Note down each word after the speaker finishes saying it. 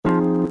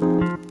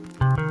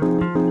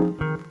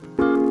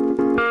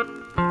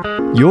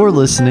You're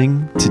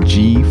listening to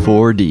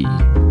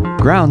G4D,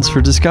 Grounds for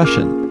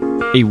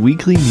Discussion, a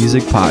weekly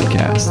music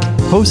podcast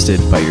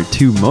hosted by your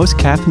two most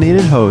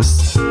caffeinated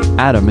hosts,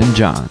 Adam and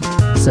John.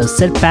 So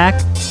sit back,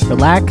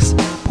 relax,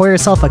 pour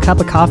yourself a cup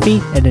of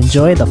coffee, and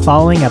enjoy the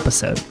following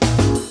episode.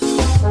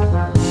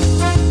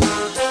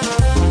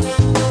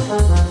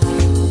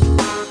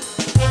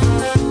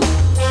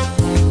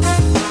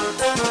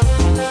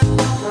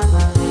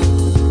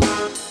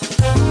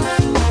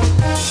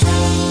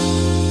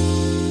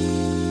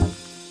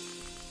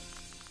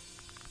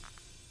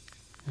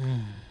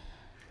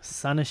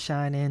 Sun is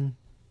shining,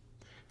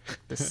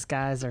 the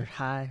skies are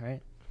high,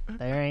 right?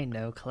 There ain't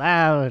no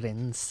cloud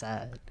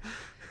inside.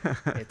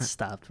 It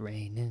stopped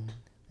raining,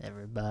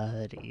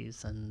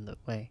 everybody's on the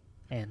way.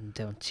 And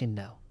don't you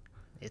know,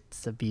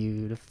 it's a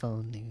beautiful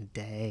new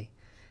day.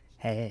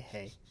 Hey,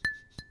 hey.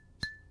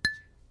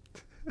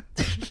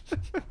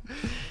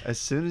 As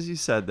soon as you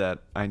said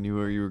that, I knew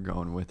where you were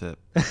going with it.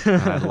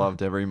 And I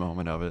loved every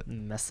moment of it.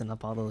 Messing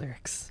up all the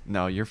lyrics.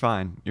 No, you're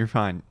fine. You're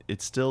fine.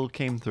 It still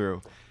came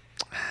through.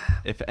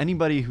 If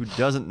anybody who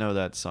doesn't know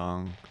that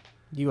song...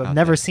 You have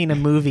never seen a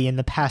movie in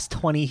the past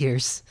 20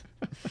 years.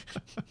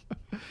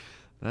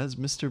 That is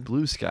Mr.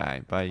 Blue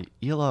Sky by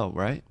ELO,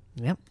 right?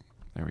 Yep.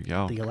 There we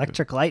go. The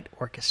Electric Light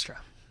Orchestra.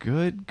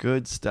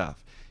 Good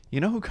stuff. You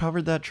know who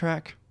covered that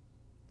track?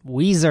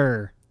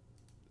 Weezer.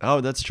 Oh,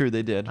 that's true.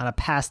 They did. On a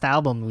past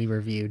album we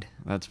reviewed.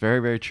 That's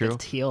very, very true. The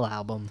Teal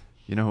album.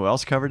 You know who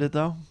else covered it,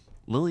 though?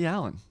 Lily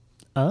Allen.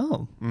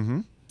 Oh.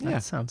 Mm-hmm. Yeah.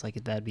 That sounds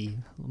like that'd be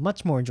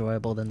much more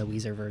enjoyable than the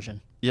Weezer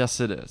version. Yes,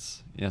 it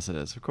is. Yes, it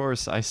is. Of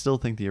course, I still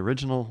think the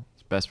original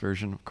is the best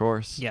version, of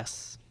course.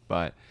 Yes.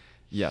 But,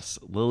 yes,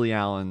 Lily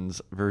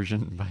Allen's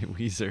version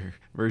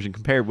version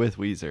compared with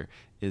Weezer,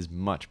 is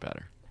much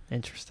better.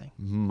 Interesting.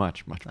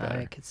 Much better.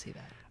 I could see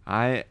that.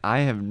 I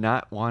have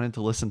not wanted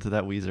to listen to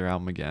that Weezer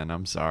album again.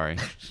 I'm sorry.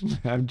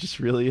 I just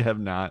really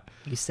have not.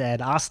 You said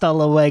hasta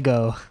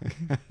luego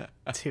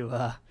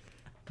to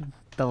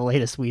the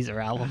latest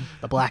Weezer album,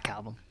 the Black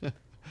Album.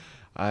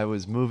 I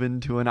was moving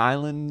to an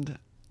island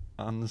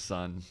on the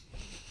sun.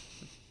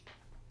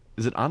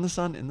 Is it on the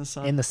sun? In the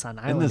sun? In the sun.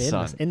 Island in the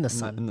sun. In the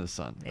sun. In the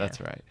sun. Yeah.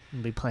 That's right.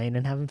 We'll be playing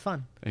and having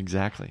fun.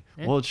 Exactly.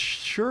 Yeah. Well, it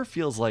sure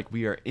feels like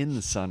we are in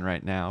the sun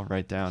right now,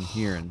 right down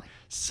here in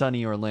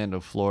sunny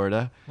Orlando,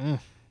 Florida.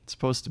 It's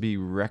supposed to be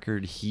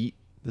record heat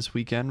this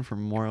weekend for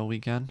Memorial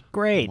Weekend.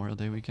 Great. Memorial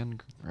Day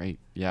weekend. Great.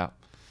 Yeah.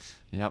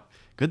 Yep.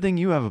 Good thing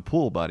you have a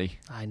pool, buddy.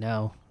 I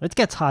know. It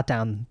gets hot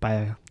down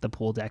by the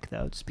pool deck,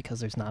 though, just because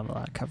there's not a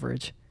lot of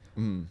coverage.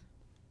 You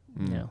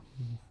know,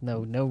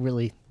 no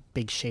really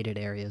big shaded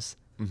areas,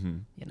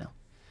 you know.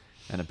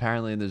 And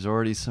apparently there's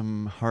already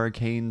some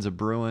hurricanes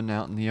a-brewing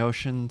out in the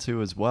ocean,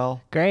 too, as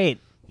well. Great.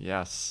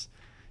 Yes.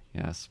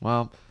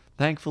 Well,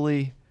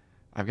 thankfully,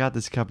 I've got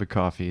this cup of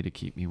coffee to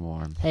keep me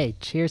warm. Hey,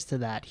 cheers to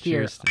that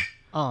here Cheers to-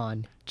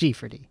 on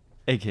G4D.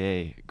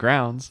 A.K.A.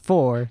 Grounds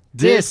For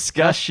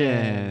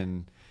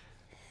Discussion.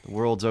 The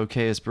world's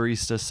okayest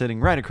barista sitting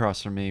right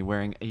across from me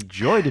wearing a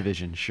Joy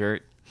Division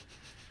shirt.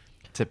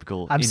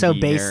 Typical I'm indie so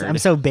nerd. I'm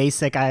so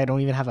basic. I don't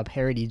even have a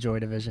parody Joy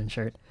Division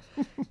shirt.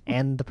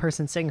 And the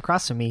person sitting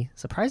across from me,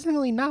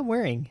 surprisingly not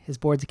wearing his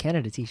Boards of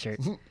Canada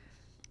t-shirt.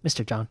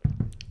 Mr. John.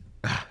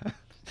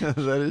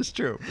 That is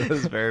true. That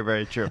is very,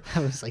 very true. I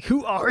was like,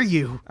 who are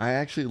you? I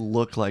actually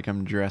look like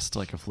I'm dressed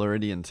like a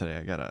Floridian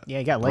today.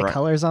 You got light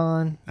colors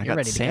on. I You're got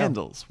ready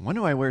sandals. When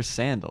do I wear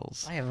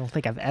sandals? I don't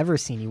think I've ever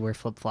seen you wear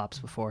flip-flops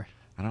before.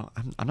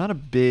 I'm not a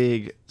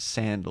big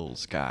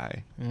sandals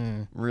guy.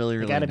 Really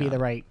They gotta be the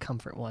right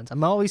comfort ones.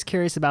 I'm always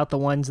curious about the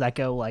ones that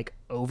go like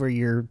over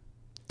your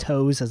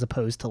toes as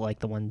opposed to like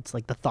the ones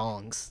like the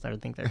thongs. I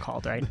think they're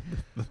called, right?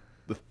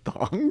 The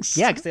thongs?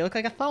 Yeah, because they look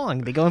like a thong.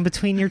 They go in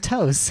between your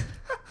toes.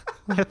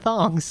 They're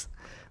thongs.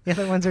 The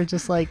other ones are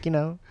just like, you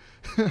know,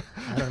 I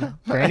don't know.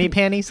 Granny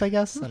panties, I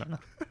guess? I don't know.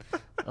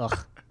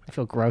 Ugh, I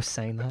feel gross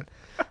saying that.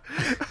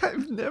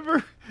 I've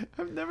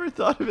never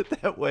thought of it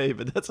that way,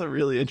 but that's a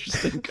really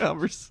interesting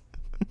conversation.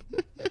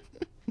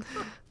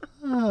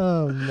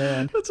 Oh,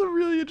 man. That's a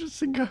really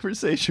interesting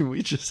conversation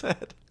we just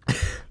had.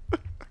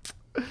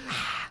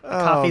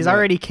 Coffee's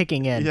already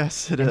kicking in.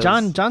 Yes, it and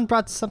is. John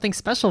brought something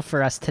special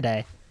for us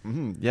today.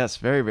 Yes,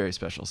 very, very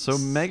special. So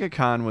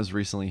MegaCon was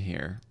recently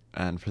here.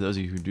 And for those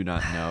of you who do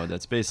not know,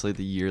 that's basically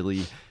the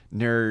yearly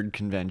nerd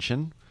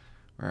convention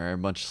where a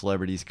bunch of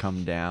celebrities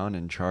come down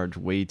and charge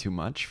way too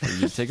much for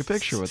you to take a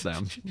picture with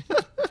them.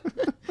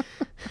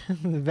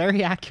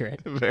 Very accurate.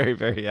 Very,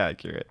 very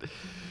accurate.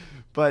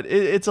 But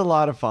it's a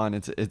lot of fun.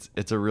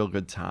 It's a real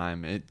good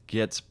time. It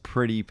gets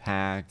pretty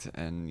packed,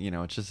 and you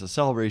know it's just a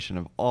celebration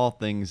of all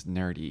things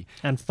nerdy.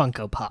 And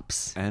Funko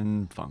Pops.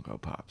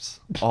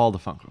 All the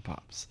Funko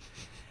Pops.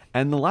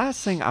 And the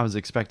last thing I was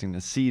expecting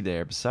to see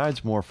there,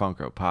 besides more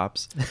Funko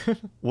Pops,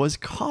 was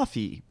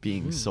coffee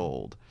being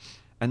sold.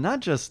 And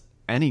not just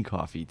any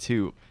coffee,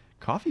 too.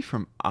 Coffee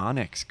from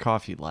Onyx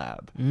Coffee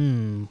Lab.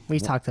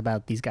 We've talked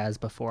about these guys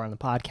before on the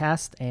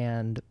podcast,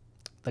 and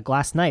the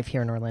Glass Knife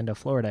here in Orlando,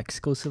 Florida,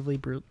 exclusively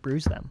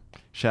brews them.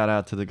 Shout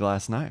out to the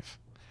Glass Knife.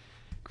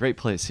 Great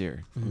place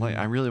here. Like,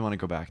 I really want to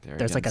go back there.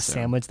 There's again like a soon.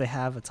 sandwich they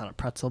have. It's on a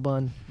pretzel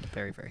bun.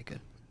 Very, very good.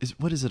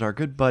 What is it? Our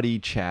good buddy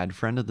Chad,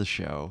 friend of the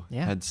show,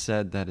 Yeah. had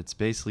said that it's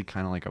basically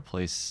kind of like a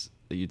place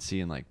that you'd see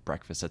in like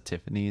Breakfast at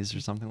Tiffany's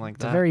or something like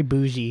It's that. a very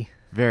bougie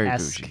Very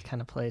bougie.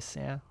 kind of place.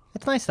 Yeah.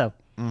 It's nice though.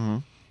 Mm-hmm.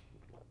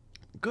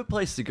 Good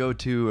place to go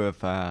to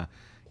if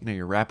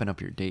you're wrapping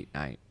up your date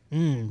night.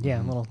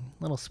 Yeah,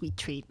 little sweet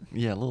treat.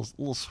 Yeah, a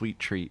little sweet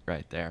treat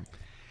right there.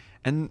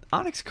 And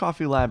Onyx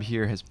Coffee Lab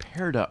here has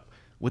paired up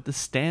with the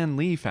Stan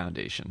Lee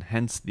Foundation,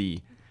 hence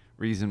the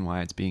reason why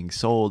it's being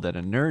sold at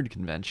a nerd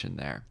convention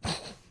there.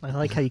 I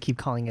like how you keep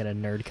calling it a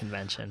nerd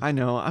convention. I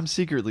know, I'm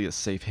secretly a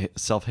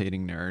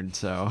self-hating nerd,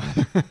 so...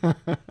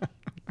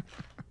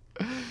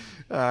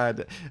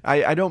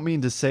 I don't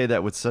mean to say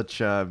that with such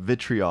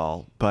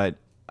vitriol, but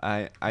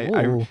I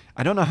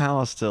don't know how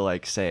else to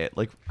like say it.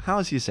 Like, how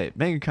else you say it?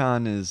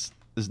 MegaCon is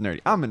nerdy.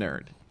 I'm a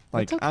nerd.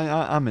 Like, okay.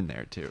 I'm in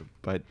there too,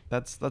 but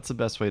that's the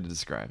best way to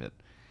describe it.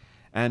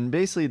 And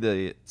basically,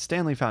 the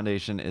Stan Lee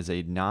Foundation is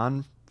a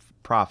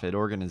non-profit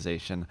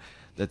organization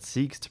that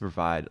seeks to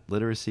provide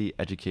literacy,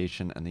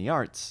 education, and the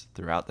arts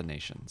throughout the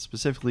nation,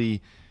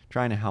 specifically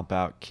trying to help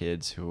out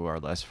kids who are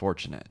less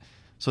fortunate.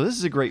 So this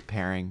is a great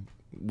pairing.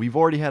 We've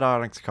already had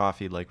Onyx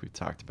Coffee, like we've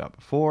talked about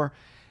before,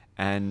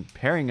 and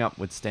pairing up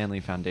with Stan Lee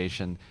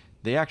Foundation,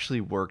 they actually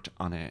worked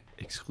on an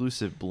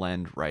exclusive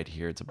blend right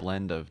here. It's a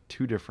blend of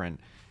two different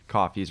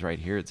coffees right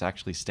here. It's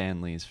actually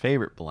Stan Lee's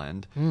favorite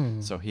blend,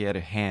 so he had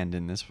a hand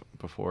in this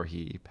before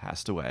he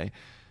passed away.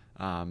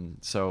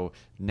 So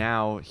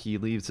now he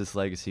leaves this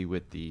legacy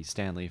with the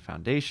Stan Lee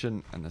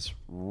Foundation and this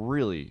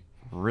really,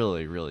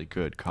 really, really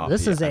good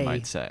coffee, I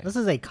might say. This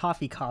is a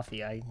coffee.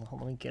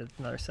 Let me get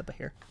another sip of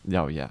here.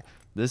 Oh, yeah.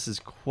 This is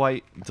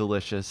quite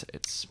delicious.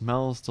 It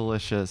smells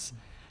delicious.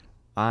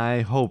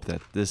 I hope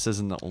that this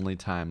isn't the only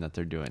time that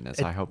they're doing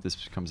this. I hope this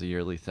becomes a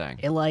yearly thing.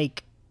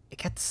 It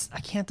gets, I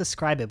can't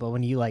describe it, but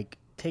when you like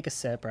take a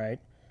sip, right?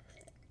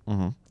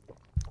 Mm-hmm.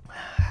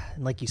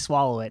 And like you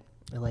swallow it,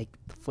 like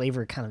the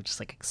flavor kind of just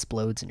like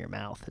explodes in your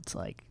mouth. It's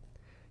like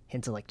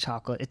hints of like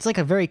chocolate. It's like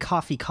a very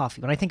coffee.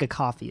 When I think of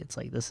coffee, it's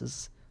like this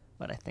is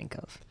what I think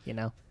of, you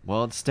know?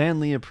 Well, it's Stan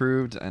Lee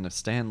approved, and if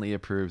Stan Lee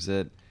approves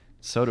it,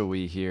 so do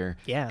we here.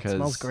 Yeah, it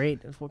smells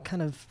great. What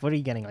are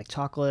you getting? Like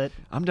chocolate?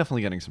 I'm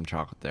definitely getting some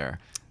chocolate there.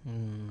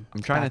 I'm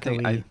trying to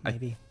think.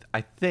 Maybe.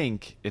 I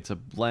think it's a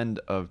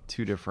blend of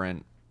two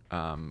different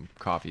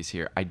coffees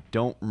here. I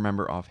don't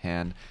remember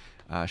offhand.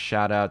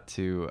 Shout out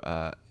to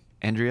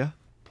Andrea,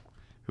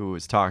 who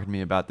was talking to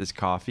me about this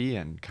coffee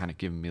and kind of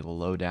giving me the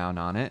lowdown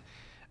on it.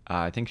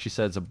 I think she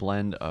said it's a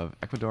blend of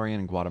Ecuadorian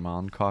and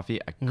Guatemalan coffee.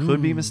 I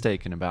could be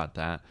mistaken about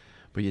that,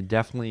 but you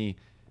definitely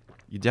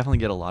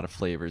get a lot of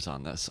flavors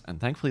on this,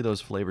 and thankfully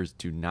those flavors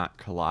do not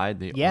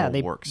collide. They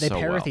work so well.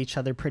 They pair with each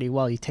other pretty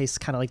well. You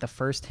taste kind of like the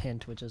first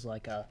hint, which is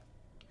like a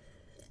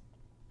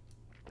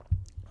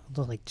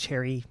little like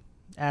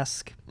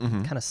cherry-esque,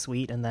 kind of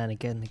sweet, and then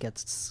again it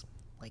gets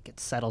like it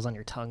settles on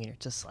your tongue, and you're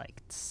just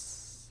like,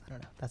 I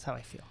don't know. That's how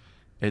I feel.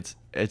 It's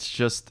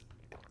just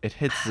it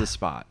hits the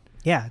spot.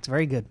 Yeah, it's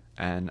very good.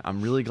 And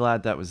I'm really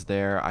glad that was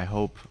there. I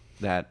hope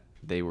that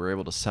they were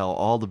able to sell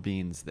all the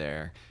beans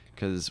there.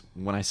 Because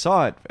when I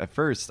saw it at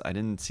first, I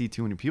didn't see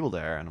too many people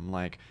there, and I'm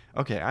like,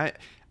 okay,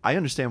 I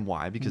understand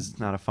why, because it's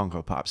not a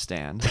Funko Pop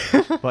stand.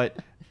 But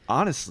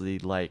honestly,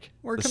 like,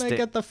 where can I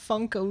get the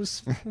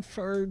Funkos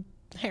for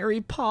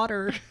Harry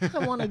Potter? I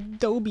want a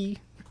Dobby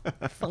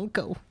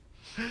Funko.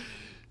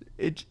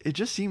 It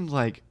just seemed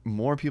like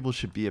more people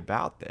should be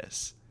about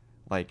this.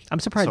 Like, I'm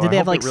surprised. so Did I they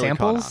have hope like it really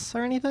samples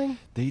or anything?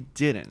 They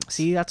didn't.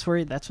 See, that's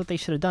what they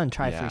should have done.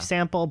 Try a Yeah. free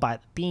sample, buy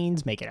the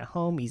beans, make it at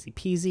home, easy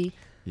peasy.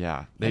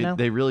 Yeah, You know?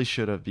 they really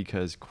should have,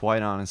 because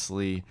quite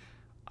honestly,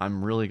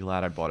 I'm really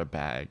glad I bought a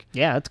bag.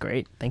 Yeah, that's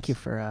great. Thank you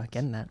for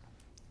getting that.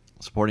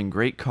 Supporting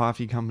great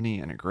coffee company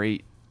and a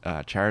great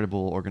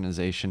charitable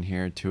organization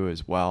here too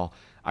as well.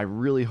 I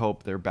really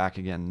hope they're back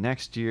again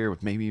next year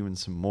with maybe even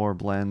some more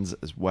blends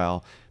as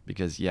well,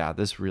 because yeah,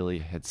 this really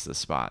hits the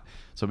spot.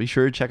 So be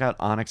sure to check out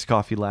Onyx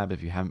Coffee Lab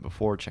if you haven't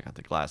before. Check out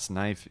the Glass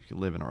Knife if you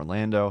live in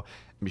Orlando,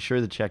 and be sure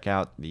to check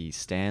out the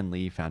Stan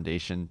Lee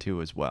Foundation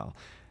too as well.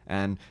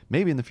 And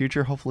maybe in the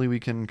future, hopefully we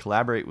can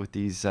collaborate with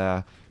these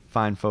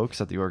fine folks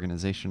at the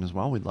organization as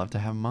well. We'd love to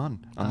have them on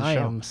the show. I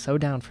am so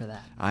down for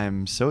that. I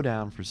am so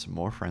down for some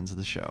more friends of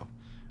the show.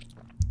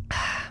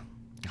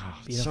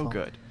 So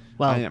good.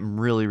 Well, I am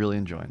really, really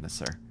enjoying this,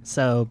 sir.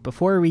 So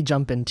before we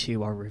jump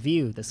into our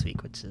review this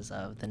week, which is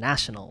of The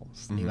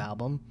National's new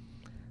album,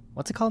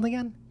 what's it called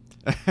again?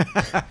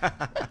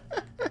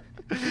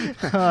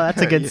 Oh,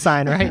 that's a good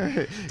sign, right?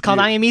 It's called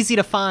I Am Easy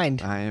to Find,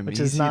 which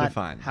is not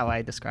how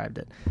I described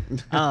it.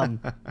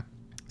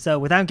 So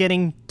without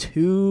getting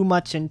too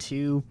much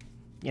into,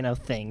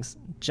 things,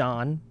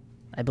 John,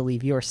 I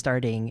believe you're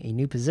starting a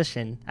new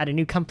position at a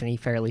new company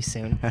fairly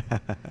soon.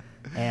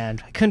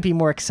 And I couldn't be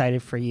more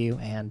excited for you.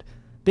 And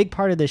big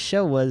part of this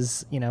show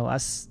was,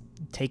 us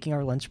taking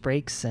our lunch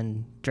breaks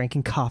and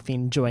drinking coffee,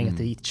 enjoying it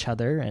with each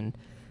other, and,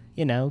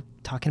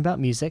 talking about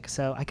music.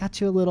 So I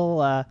got you a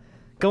little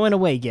going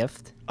away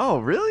gift. Oh,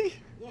 really?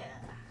 Yeah.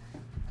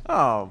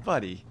 Oh,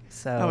 buddy.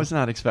 So I was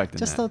not expecting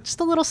just that. just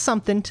a little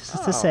something to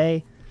Oh.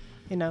 say,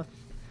 you know,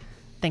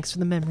 thanks for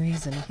the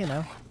memories and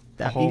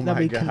that Oh we, that my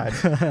we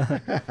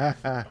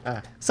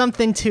God.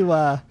 something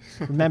to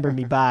remember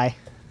me by.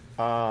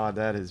 Oh,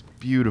 that is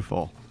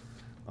beautiful.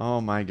 Oh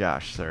my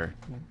gosh, sir.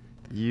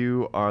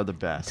 You are the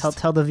best.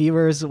 Tell the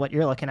viewers what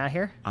you're looking at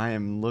here. I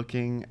am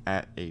looking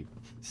at a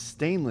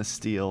stainless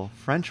steel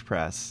French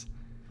press,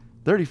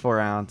 34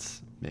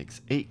 ounce,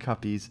 makes 8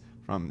 cuppies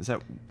from, is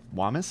that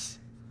Wamis?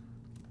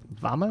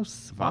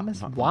 Vamos? Va- Wamis?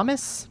 va-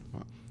 Wamis?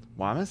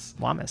 Wamis?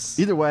 Wamis.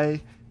 Either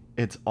way,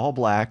 it's all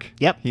black.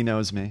 Yep. He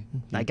knows me.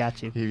 I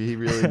got you. He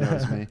really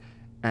knows me.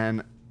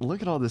 And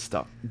look at all this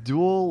stuff.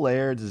 Dual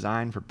layer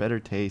design for better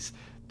taste.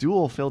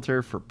 Dual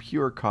filter for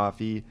pure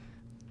coffee.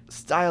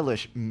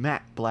 Stylish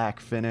matte black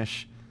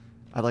finish.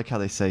 I like how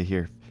they say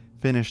here,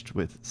 finished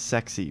with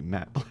sexy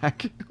matte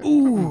black.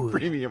 Ooh.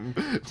 Premium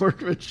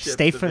workmanship.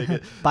 Stay to for make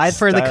it buy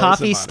for the stylish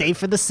coffee, and stay modern.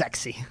 for the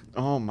sexy.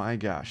 Oh my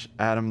gosh,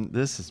 Adam,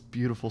 this is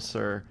beautiful,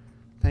 sir.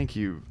 Thank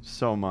you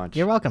so much.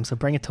 You're welcome. So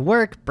bring it to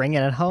work, bring it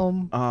at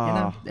home,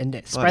 Oh, and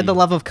spread the buddy.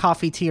 love of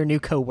coffee to your new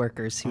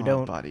coworkers who Oh,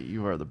 don't. buddy,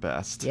 you are the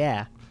best.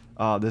 Yeah.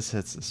 Oh, this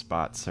hits the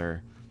spot,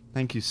 sir.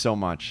 Thank you so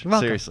much. You're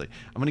welcome. Seriously.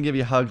 I'm going to give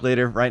you a hug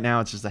later. Right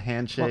now, it's just a Well,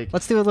 handshake.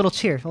 let's do a little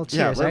cheer. Little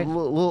cheers, yeah, right?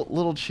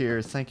 little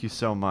cheers. Thank you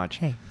so much.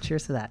 Hey,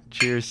 cheers to that.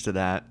 Cheers to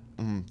that.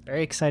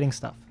 Very exciting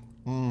stuff.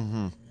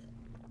 Mm-hmm.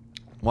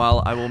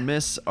 While I will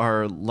miss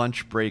our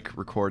lunch break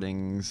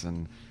recordings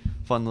and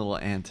fun little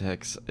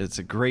antics, it's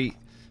a great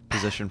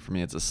position for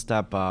me. It's a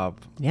step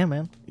up. Yeah,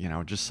 man. You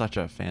know, just such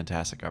a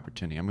fantastic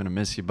opportunity. I'm going to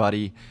miss you,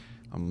 buddy.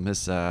 I'll miss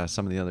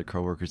some of the other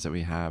coworkers that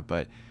we have.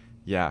 But,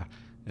 yeah,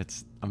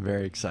 I'm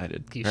very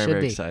excited. You very, should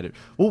very be. excited.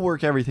 We'll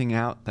work everything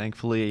out,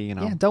 thankfully. You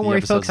know, Yeah, don't the worry,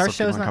 episodes folks. Our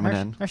still keep show's on not coming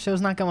our, in. our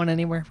show's not going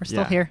anywhere. We're still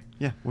Yeah. here.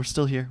 Yeah, we're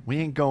still here. We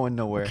ain't going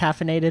nowhere.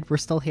 Caffeinated. We're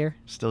still here.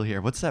 Still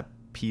here. What's that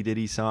P.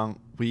 Diddy song?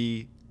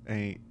 We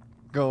ain't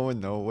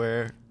going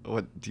nowhere.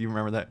 What do you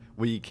remember that?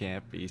 We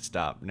can't be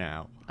stopped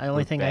now. The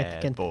only We're thing I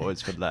bad can-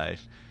 boys for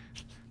life.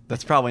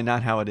 That's probably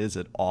not how it is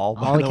at all.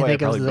 By All I the can way,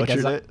 think I of is probably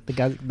the,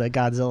 butchered it. the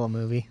Godzilla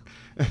movie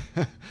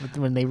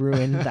when they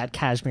ruined that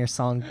Kashmir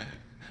song.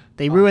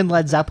 They ruined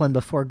Led Zeppelin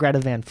before Greta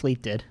Van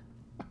Fleet did.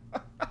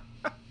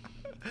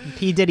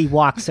 P. Diddy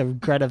walked so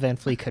Greta Van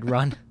Fleet could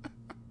run.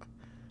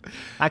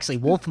 Actually,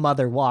 Wolf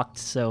Mother walked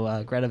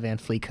so Greta Van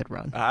Fleet could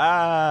run.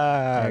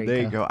 Ah, There you there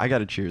you go. go. I got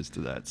to cheers to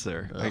that,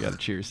 sir. I got to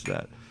cheers to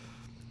that.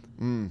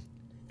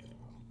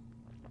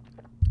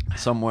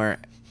 Somewhere,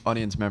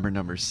 audience member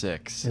number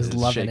 6 Is is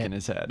loving shaking it.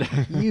 his head.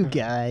 You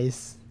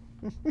guys.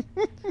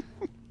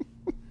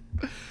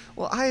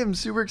 Well, I am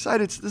super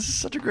excited. This is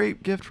such a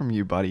great gift from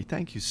you, buddy.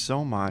 Thank you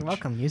so much. You're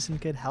welcome. Use some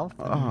good health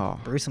and Oh.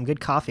 brew some good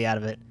coffee out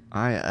of it.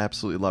 I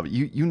absolutely love it.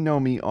 You know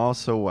me all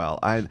so well.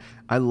 I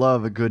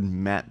love a good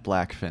matte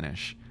black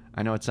finish.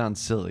 I know it sounds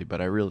silly,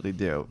 but I really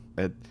do.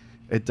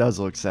 It does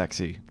look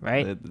sexy.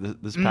 Right?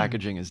 This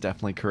packaging is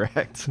definitely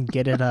correct.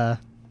 Get it a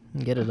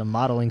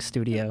modeling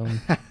studio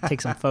and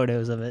take some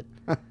photos of it.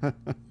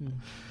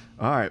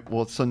 All right.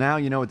 Well, so now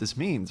you know what this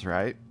means,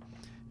 right?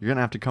 You're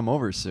gonna have to come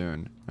over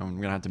soon. I'm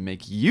gonna have to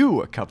make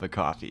you a cup of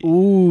coffee.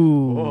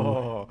 Ooh.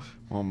 Oh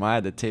my!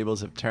 The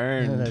tables have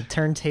turned. The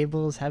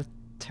turntables have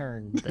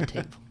turned the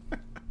table.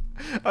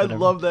 I whatever-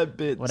 love that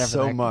bit Whatever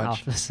so that much.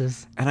 office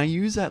is. And I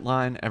use that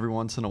line every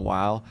once in a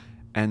while,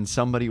 and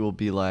somebody will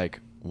be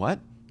like, "What?"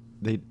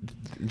 It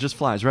just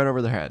flies right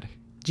over their head.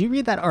 Did you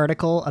read that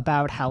article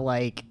about how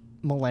like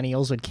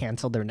millennials would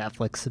cancel their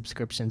Netflix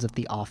subscriptions if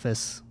The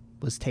Office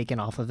was taken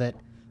off of it?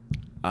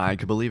 I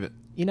could believe it.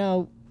 You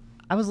know,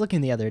 I was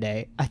looking the other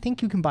day. I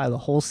think you can buy the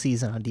whole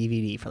season on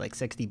DVD for like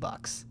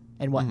 $60.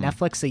 And what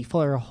Netflix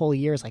for a whole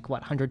year is like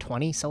what,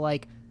 120? So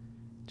like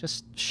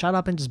just shut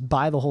up and just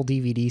buy the whole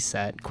DVD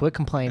set. Quit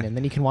complaining,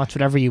 then you can watch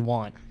whatever you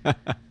want.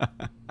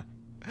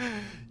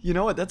 You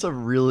know what? That's a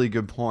really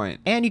good point.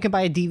 And you can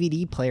buy a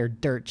DVD player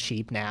dirt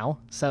cheap now.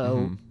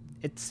 So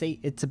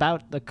it's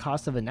about the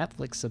cost of a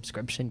Netflix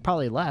subscription,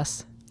 probably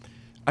less.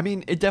 I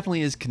mean, it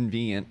definitely is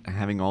convenient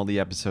having all the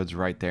episodes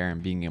right there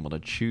and being able to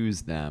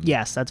choose them.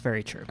 Yes, that's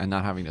very true. And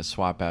not having to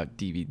swap out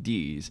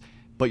DVDs.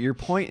 But your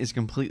point is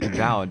completely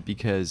valid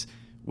because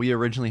we had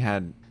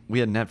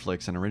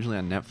Netflix, and originally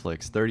on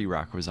Netflix, 30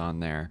 Rock was on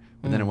there,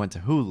 but then it went to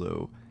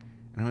Hulu.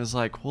 And I was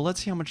like, well,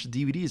 let's see how much the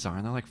DVDs are.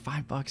 And they're like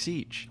 $5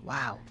 each.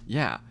 Wow.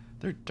 Yeah,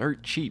 they're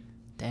dirt cheap.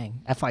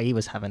 Dang. FIE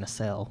was having a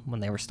sale when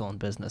they were still in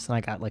business, and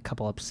I got like a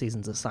couple of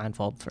seasons of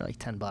Seinfeld for like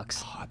 $10.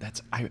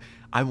 Oh,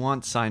 I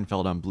want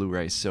Seinfeld on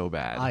Blu-ray so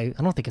bad. I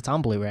don't think it's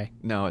on Blu-ray.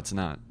 No, it's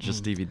not.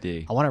 Just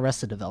DVD. I want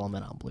Arrested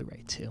Development on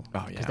Blu-ray too. Oh,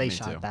 yeah, because they me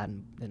shot too. that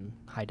in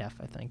high def,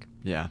 I think.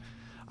 Yeah.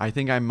 I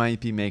think I might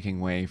be making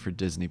way for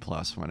Disney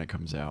Plus when it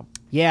comes out.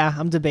 Yeah,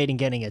 I'm debating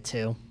getting it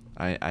too.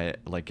 I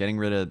like getting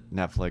rid of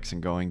Netflix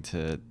and going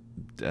to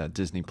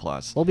Disney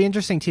Plus. It'll be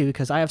interesting too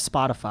because I have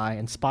Spotify,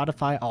 and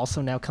Spotify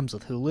also now comes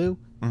with Hulu.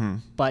 Mm-hmm.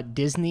 But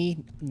Disney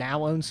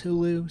now owns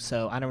Hulu,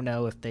 so I don't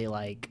know if they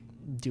like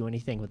do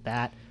anything with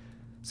that.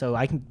 So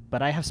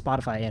but I have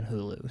Spotify and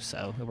Hulu,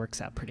 so it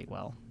works out pretty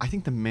well. I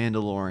think The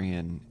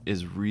Mandalorian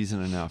is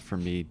reason enough for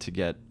me to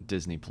get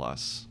Disney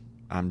Plus.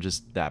 I'm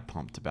just that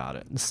pumped about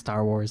it.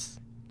 Star Wars.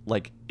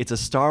 Like, it's a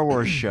Star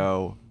Wars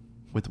show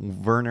with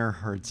Werner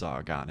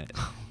Herzog on it.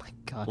 Oh my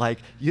god. Like,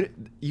 you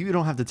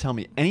don't have to tell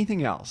me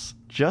anything else.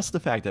 Just the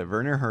fact that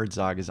Werner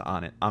Herzog is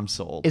on it, I'm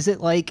sold. Is it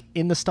like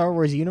in the Star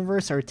Wars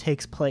universe, or it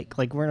takes place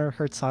like Werner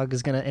Herzog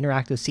is going to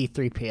interact with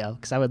C-3PO?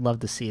 Because I would love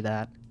to see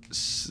that.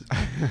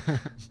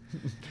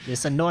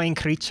 This annoying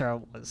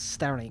creature was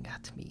staring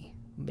at me,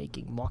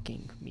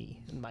 mocking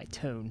me in my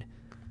tone.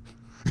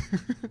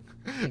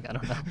 I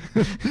don't know.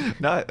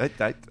 No,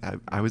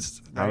 I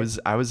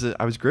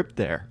was gripped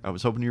there. I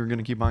was hoping you were going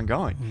to keep on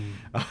going.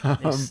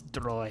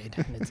 Destroyed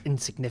in its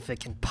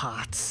insignificant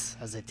parts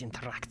as it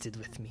interacted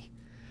with me,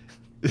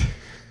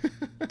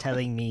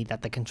 telling me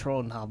that the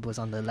control knob was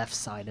on the left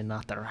side and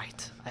not the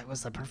right. I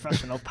was a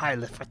professional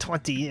pilot for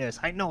 20 years.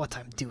 I know what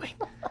I'm doing.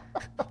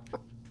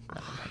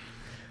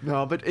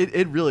 No, but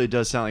it really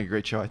does sound like a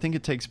great show. I think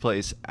it takes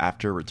place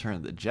after Return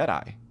of the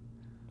Jedi.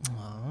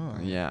 Oh,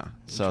 Yeah,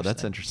 so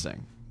that's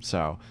interesting.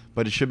 So,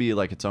 but it should be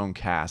like its own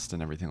cast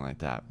and everything like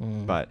that.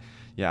 But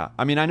yeah,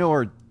 I mean, I know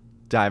we're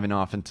diving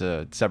off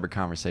into separate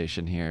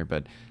conversation here,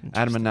 but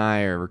Adam and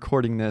I are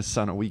recording this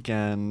on a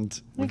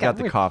weekend. We got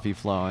the coffee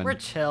flowing. We're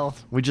chill.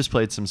 We just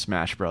played some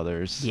Smash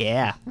Brothers.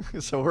 Yeah.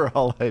 So we're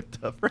all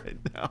hyped up right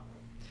now.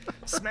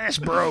 Smash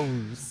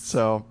Bros.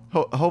 So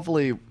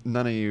hopefully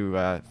none of you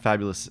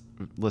fabulous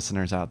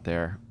listeners out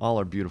there, all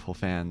our beautiful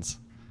fans,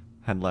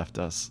 had left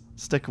us.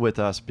 Stick with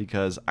us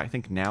because I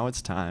think now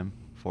it's time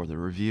for the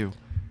review.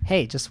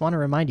 Hey, just want to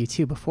remind you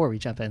too before we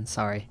jump in.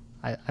 Sorry,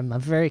 I'm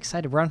very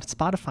excited. We're on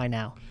Spotify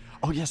now.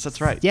 Oh yes, that's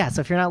right. Yeah,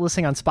 so if you're not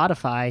listening on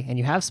Spotify and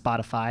you have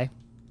Spotify,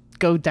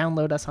 go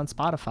download us on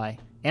Spotify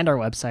and our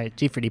website,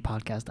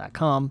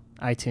 g4dpodcast.com,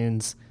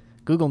 iTunes,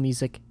 Google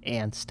Music,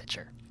 and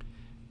Stitcher.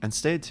 And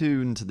stay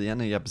tuned to the end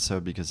of the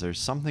episode because there's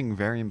something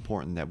very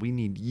important that we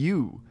need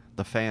you,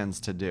 the fans,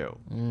 to do.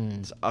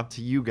 It's up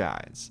to you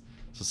guys.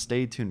 So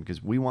stay tuned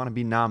because we want to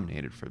be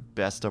nominated for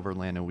Best of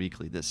Orlando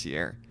Weekly this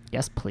year.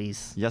 Yes,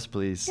 please. Yes,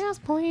 please. Yes,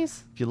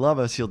 please. If you love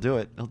us, you'll do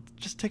it. It'll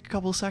just take a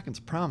couple of seconds,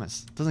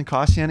 promise. It doesn't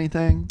cost you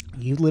anything.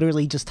 You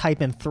literally just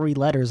type in 3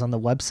 letters on the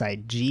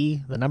website,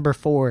 G, the number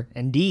 4,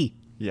 and D.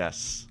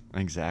 Yes,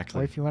 exactly.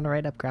 Or if you want to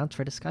write up grounds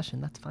for discussion,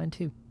 that's fine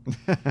too.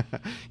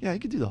 Yeah, you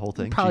could do the whole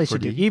thing. You probably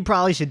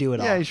should do it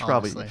all. Yeah, you should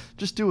honestly. probably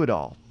just do it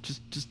all.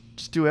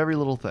 Just do every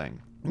little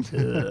thing.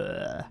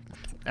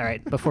 All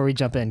right, before we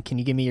jump in, can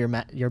you give me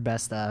your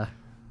best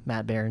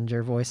Matt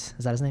Berenger voice?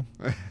 Is that his name?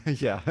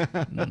 Yeah.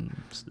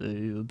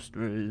 Stay up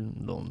straight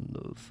on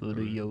the foot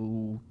of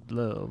your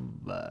love.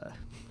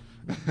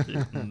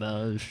 Take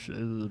my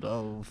shirt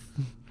off.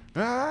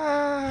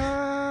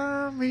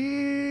 I'm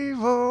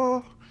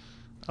evil.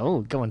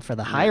 Oh, going for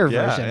the higher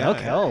version. Yeah,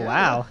 okay. yeah, Oh, yeah.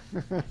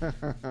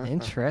 wow.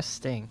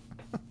 Interesting.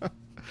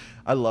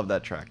 I love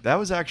that track. That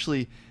was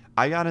actually,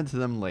 I got into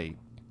them late.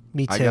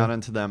 Me too. I got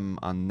into them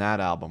on that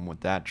album with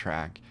that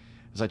track.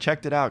 Because I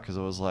checked it out because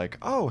it was like,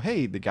 oh,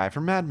 hey, the guy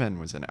from Mad Men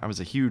was in it. I was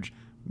a huge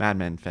Mad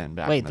Men fan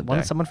back in Wait, the the one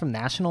day. someone from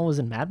National was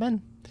in Mad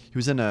Men? He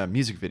was in a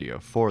music video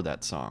for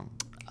that song.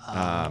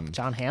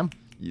 John Hamm?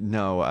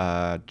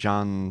 No,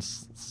 John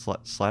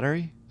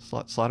Slattery?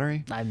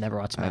 Slattery? I've never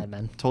watched Mad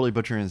Men. Totally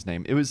butchering his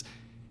name. It was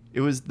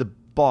the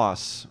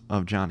boss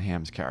of John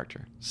Hamm's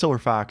character. Silver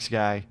Fox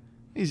guy.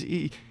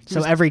 He So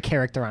was, every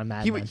character on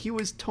Mad Men. he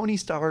was Tony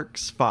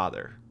Stark's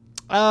father.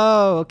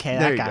 Oh, okay,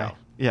 There that you guy. go.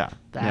 Yeah.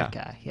 That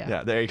guy, yeah.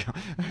 Yeah, there you go.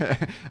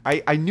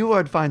 I knew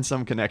I'd find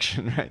some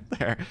connection right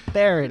there.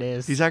 There it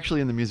is. He's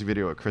actually in the music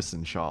video with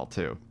Kristen Shaw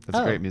too. It's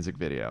a Oh. great music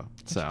video.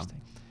 So,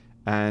 Interesting.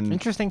 and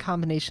Interesting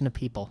combination of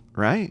people.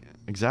 right?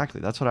 Exactly.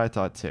 That's what I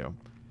thought too.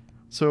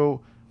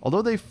 So,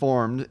 although they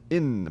formed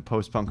in the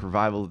post-punk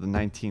revival of the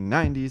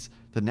 1990s,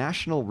 the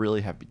National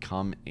really have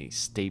become a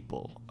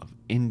staple of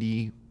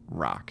indie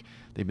rock.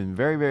 They've been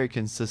very, very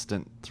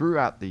consistent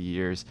throughout the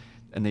years,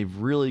 and they've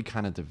really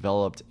kind of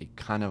developed a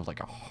kind of like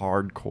a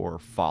hardcore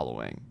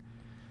following.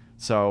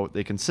 So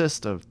they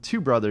consist of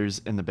 2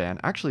 brothers in the band.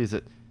 Actually, is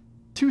it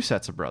 2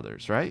 sets of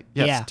brothers, right?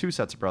 Yes, Yeah. 2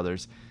 sets of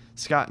brothers.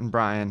 Scott and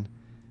Brian,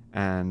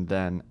 and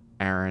then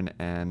Aaron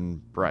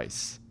and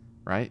Bryce,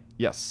 right?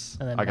 Yes,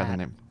 And then I got the Matt.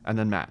 name. And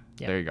then Matt.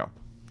 Yep. There you go.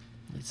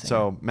 Lead singer.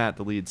 So Matt,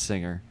 the lead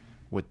singer,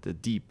 with the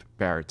deep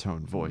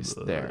baritone voice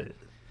there.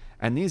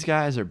 And these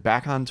guys are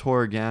back on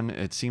tour again.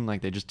 It seemed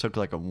like they just took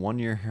like a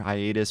 1-year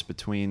hiatus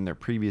between their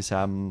previous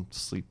album,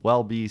 Sleep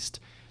Well Beast,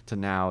 to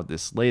now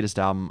this latest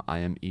album, I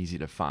Am Easy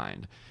to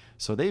Find.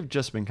 So they've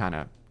just been kind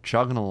of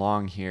chugging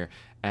along here.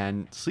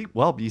 And Sleep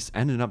Well Beast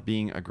ended up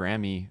being a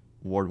Grammy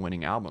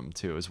award-winning album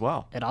too as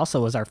well. It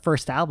also was our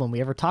first album we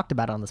ever talked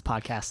about on this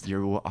podcast.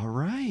 You're all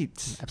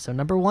right. Episode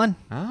number 1.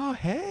 Oh,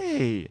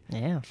 hey.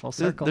 Yeah, full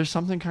circle. There's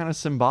something kind of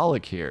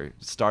symbolic here.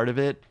 Start of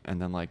it,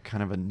 and then like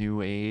kind of a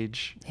new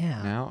age.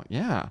 Yeah. Now,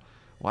 yeah.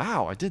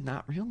 Wow, I did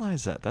not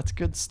realize that. That's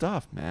good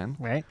stuff, man.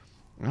 Right?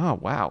 Oh,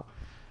 wow.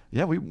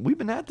 Yeah, we've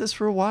been at this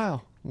for a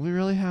while. We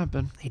really have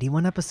been.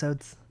 81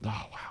 episodes. Oh,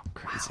 wow,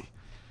 crazy.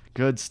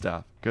 Good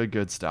stuff.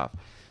 Good stuff.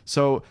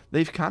 So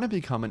they've kind of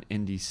become an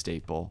indie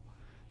staple.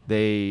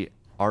 They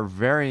are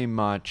very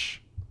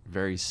much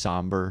very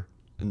somber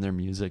in their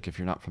music. If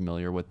you're not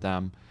familiar with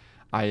them,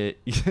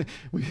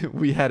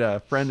 we had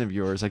a friend of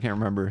yours, I can't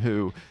remember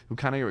who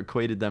kind of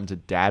equated them to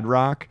dad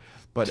rock,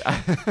 but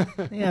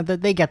Yeah,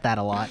 they get that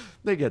a lot.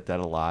 they get that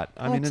a lot.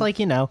 Well, it's like,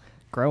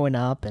 growing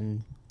up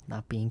and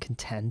not being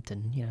content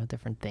and,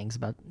 different things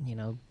about,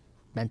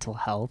 mental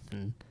health.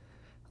 And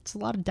it's a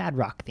lot of dad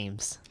rock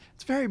themes.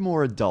 it's very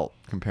more adult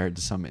compared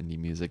to some indie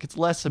music. It's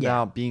less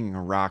about being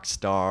a rock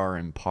star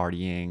and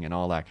partying and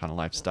all that kind of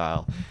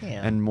lifestyle,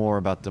 Yeah. and more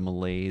about the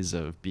malaise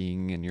of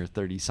being in your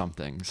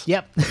 30-somethings.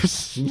 Yep.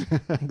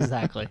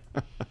 Exactly.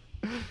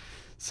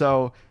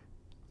 So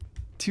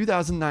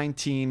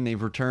 2019,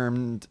 they've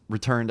returned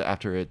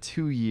after a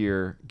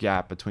 2-year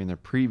gap between their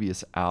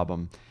previous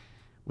album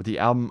with the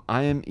album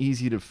I Am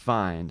Easy to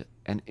Find.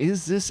 And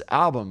is this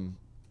album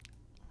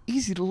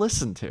easy to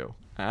listen to?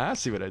 I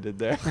see what I did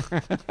there.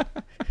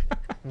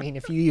 I mean,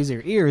 if you use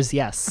your ears,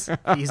 yes. If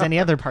you use any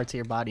other parts of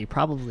your body,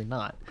 probably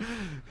not.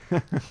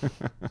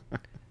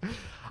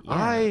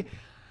 I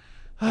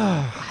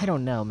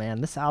don't know,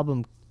 man. This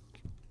album,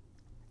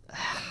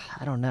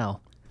 I don't know.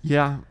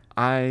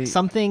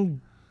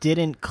 Something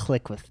didn't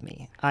click with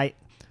me. I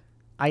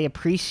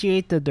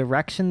appreciate the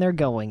direction they're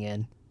going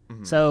in.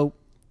 Mm-hmm. So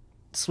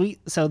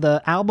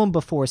the album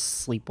before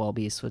Sleep Well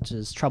Beast, which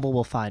is Trouble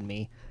Will Find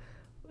Me,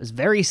 was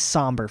very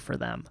somber for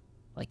them.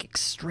 Like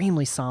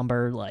extremely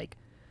somber,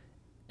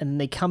 and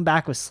they come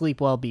back with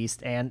Sleep Well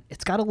Beast, and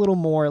it's got a little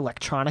more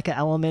electronica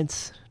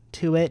elements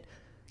to it,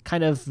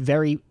 kind of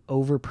very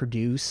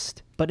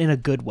overproduced, but in a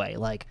good way.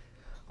 Like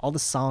all the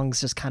songs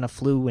just kind of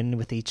flew in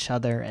with each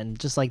other, and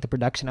just like the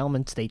production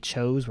elements they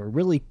chose were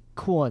really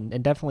cool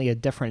and definitely a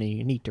different and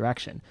unique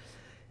direction.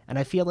 And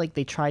I feel like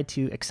they tried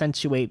to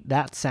accentuate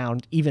that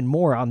sound even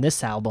more on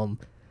this album,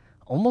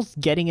 almost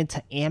getting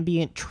into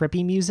ambient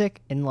trippy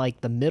music in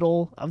the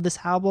middle of this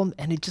album.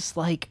 And it just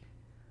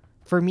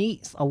for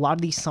me, a lot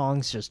of these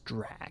songs just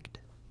dragged.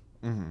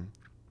 Mm-hmm.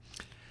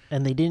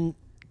 And they didn't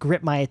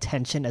grip my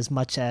attention as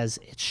much as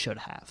it should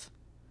have.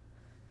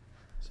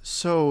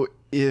 So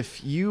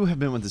if you have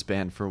been with this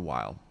band for a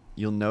while,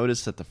 you'll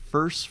notice that the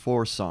first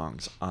 4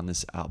 songs on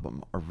this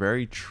album are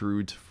very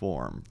true to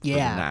form for the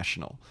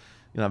National.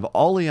 You'll have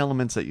all the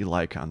elements that you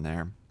like on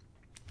there,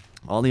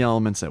 all the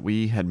elements that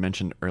we had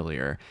mentioned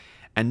earlier,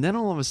 and then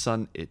all of a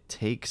sudden it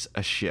takes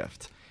a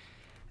shift.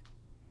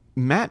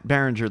 Matt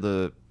Berninger,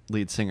 the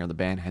lead singer of the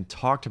band, had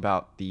talked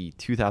about the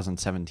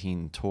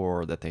 2017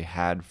 tour that they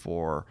had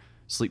for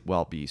Sleep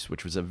Well Beast,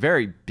 which was a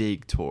very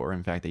big tour.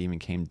 In fact, they even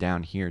came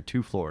down here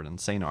to Florida in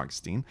St.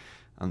 Augustine,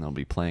 and they'll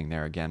be playing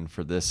there again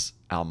for this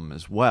album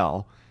as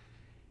well.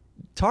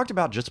 Talked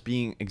about just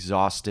being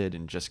exhausted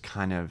and just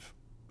kind of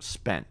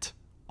spent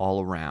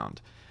all around.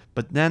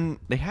 But then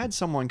they had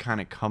someone kind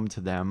of come to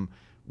them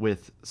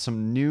with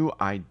some new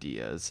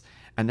ideas,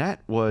 and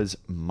that was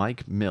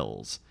Mike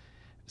Mills.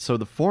 So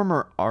the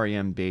former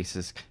REM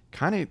bassist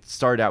kind of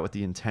started out with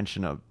the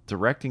intention of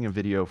directing a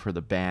video for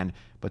the band,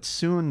 but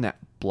soon that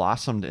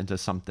blossomed into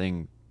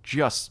something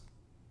just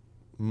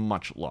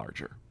much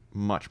larger,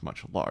 much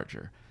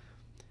larger.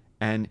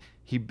 And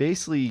he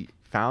basically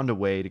found a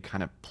way to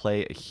kind of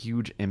play a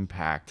huge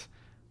impact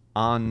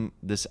on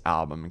this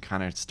album and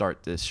kind of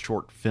start this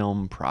short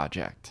film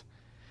project.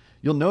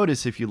 You'll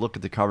notice if you look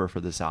at the cover for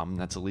this album,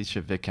 that's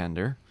Alicia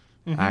Vikander,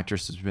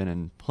 actress who's been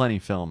in plenty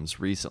of films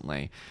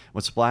recently,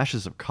 with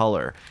splashes of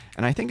color.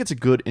 And I think it's a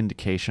good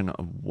indication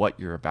of what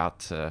you're about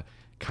to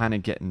kind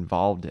of get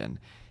involved in.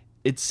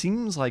 It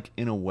seems like,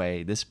 in a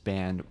way, this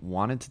band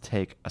wanted to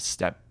take a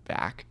step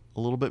back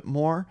a little bit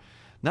more.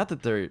 Not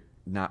that they're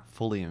not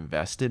fully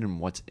invested in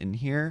what's in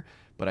here,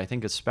 but I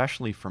think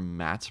especially from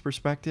Matt's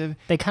perspective,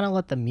 they kind of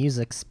let the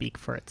music speak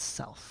for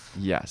itself.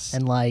 Yes.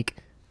 And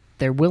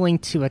they're willing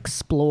to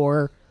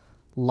explore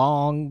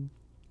long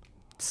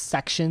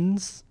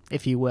sections,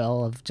 if you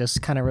will, of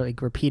just kind of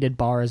repeated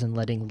bars and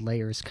letting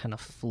layers kind of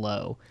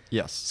flow.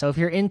 Yes. So if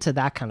you're into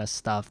that kind of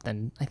stuff,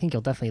 then I think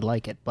you'll definitely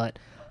like it. But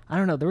I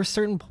don't know, there were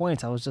certain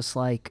points I was just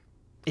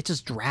it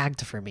just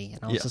dragged for me.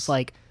 And I was just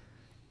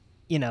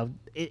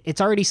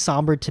it's already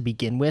somber to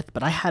begin with,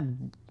 but I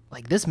had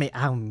this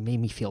album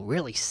made me feel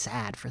really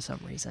sad for some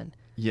reason.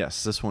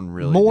 Yes, this one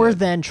really more did.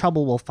 than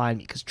Trouble Will Find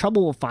Me, because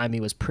Trouble Will Find Me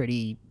was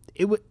pretty.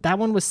 That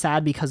one was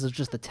sad because of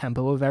just the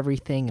tempo of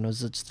everything, and it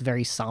was just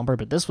very somber.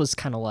 But this was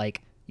kind of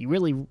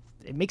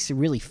it makes you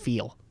really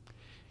feel.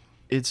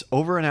 It's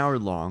over an hour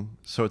long,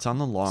 so it's on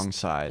the long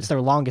side. It's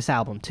their longest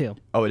album too.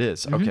 Oh, it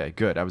is? Mm-hmm. Okay,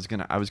 good. I was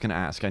gonna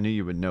ask. I knew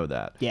you would know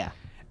that. Yeah.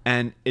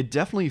 And it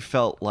definitely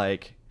felt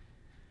like,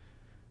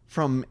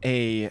 from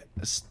a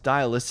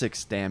stylistic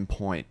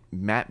standpoint,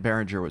 Matt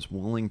Berninger was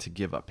willing to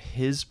give up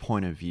his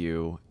point of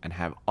view and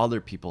have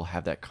other people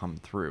have that come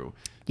through.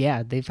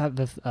 Yeah, they've had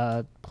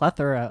a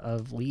plethora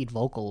of lead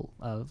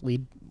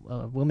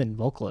women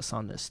vocalists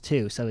on this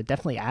too, so it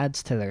definitely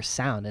adds to their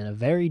sound in a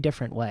very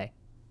different way.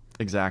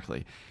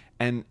 Exactly.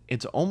 And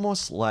it's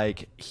almost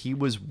like he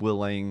was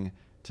willing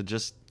to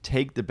just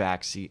take the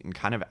back seat and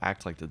kind of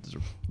act like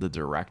the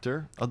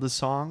director of the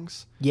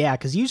songs. Yeah,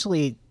 because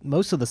usually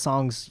most of the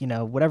songs, you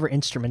know, whatever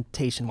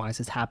instrumentation wise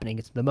is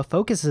happening, the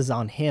focus is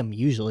on him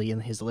usually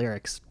in his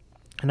lyrics.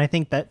 And I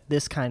think that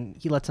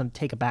he lets him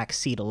take a back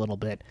seat a little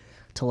bit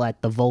to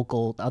let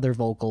the other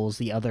vocals,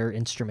 the other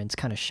instruments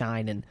kind of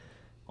shine and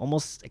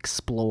almost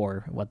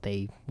explore what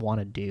they want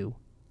to do.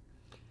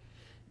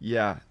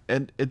 Yeah,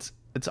 and it's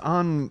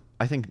on,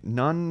 I think,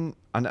 none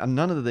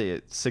of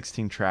the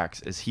 16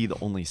 tracks is he the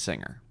only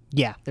singer.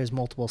 Yeah, there's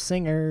multiple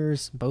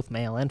singers, both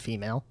male and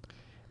female.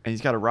 And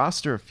he's got a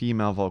roster of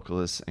female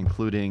vocalists,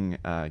 including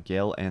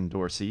Gail Ann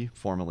Dorsey,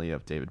 formerly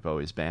of David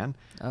Bowie's band,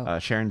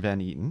 Sharon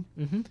Van Eaton,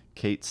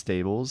 Kate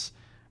Stables,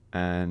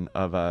 and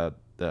of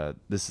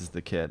This Is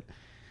the Kid,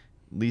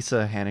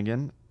 Lisa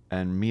Hannigan,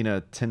 and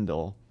Mina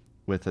Tyndall,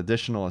 with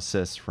additional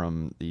assists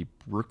from the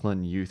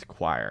Brooklyn Youth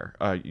Chorus,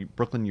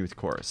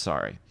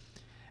 sorry.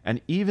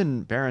 And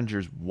even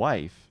Berenger's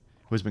wife,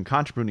 who has been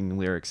contributing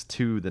lyrics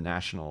to The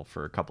National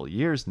for a couple of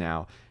years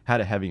now,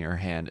 had a heavier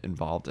hand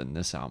involved in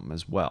this album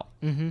as well.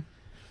 Mm-hmm.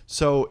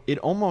 So it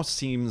almost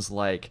seems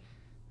like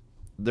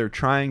they're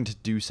trying to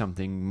do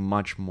something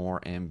much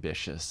more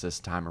ambitious this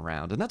time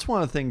around. And that's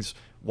one of the things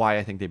why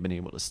I think they've been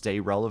able to stay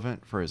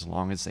relevant for as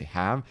long as they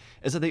have,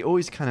 is that they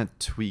always kind of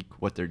tweak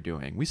what they're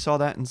doing. We saw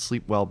that in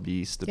Sleep Well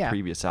Beast, the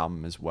previous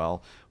album as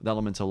well, with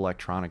elements of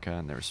electronica,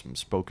 and there's some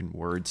spoken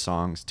word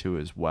songs too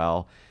as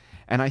well.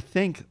 And I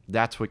think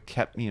that's what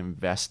kept me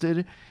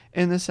invested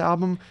in this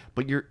album.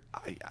 But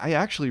I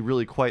actually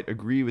really quite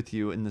agree with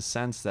you in the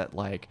sense that,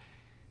 like,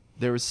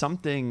 there was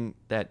something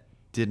that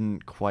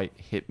didn't quite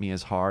hit me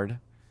as hard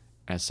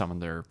as some of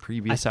their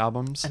previous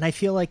albums. And I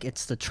feel like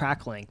it's the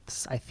track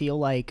lengths. I feel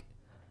like,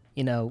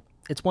 you know,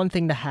 it's one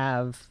thing to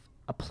have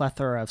a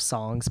plethora of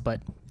songs,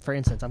 but for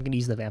instance, I'm going to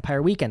use the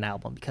Vampire Weekend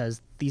album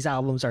because these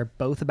albums are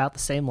both about the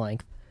same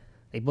length.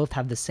 They both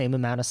have the same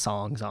amount of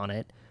songs on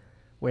it.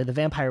 Where the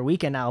Vampire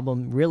Weekend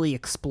album really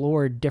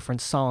explored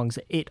different songs,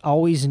 it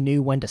always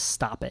knew when to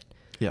stop it.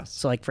 Yes.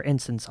 So, like, for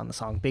instance, on the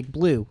song Big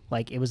Blue,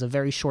 like, it was a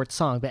very short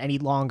song, but any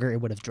longer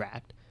it would have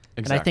dragged.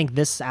 Exactly. And I think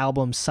this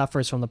album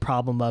suffers from the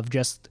problem of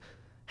just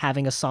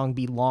having a song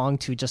be long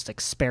to just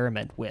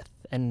experiment with.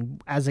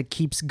 And as it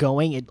keeps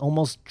going, it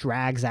almost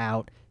drags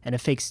out, and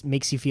it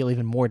makes you feel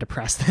even more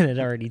depressed than it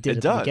already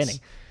did the beginning.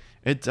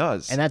 It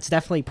does. And that's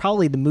definitely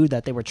probably the mood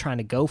that they were trying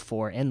to go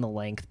for in the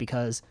length,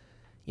 because,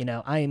 you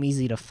know, I Am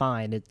Easy to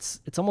Find. It's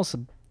almost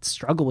a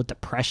struggle with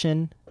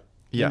depression,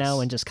 you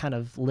know, and just kind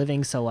of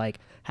living. So, like,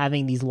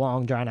 having these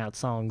long, drawn-out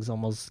songs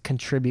almost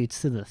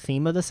contributes to the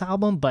theme of this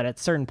album. But at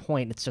a certain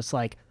point, it's just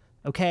like,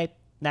 okay,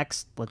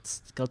 next,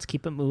 let's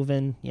keep it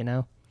moving, you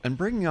know? And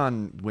bringing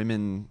on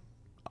women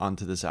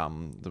onto this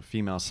album, the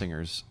female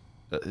singers,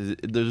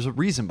 there's a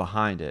reason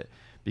behind it.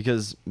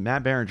 Because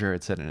Matt Berenger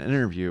had said in an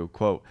interview,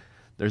 quote,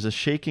 "There's a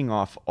shaking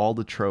off all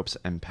the tropes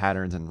and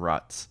patterns and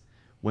ruts.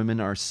 Women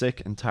are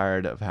sick and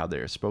tired of how they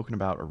are spoken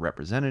about or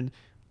represented.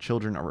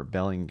 Children are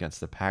rebelling against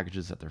the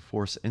packages that they're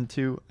forced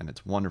into, and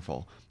it's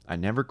wonderful. I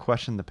never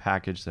questioned the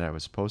package that I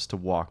was supposed to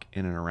walk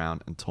in and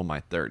around until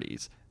my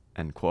 30s,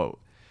 end quote.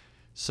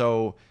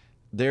 So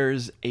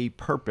there's a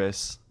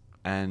purpose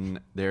and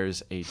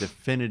there's a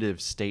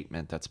definitive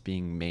statement that's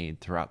being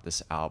made throughout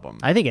this album.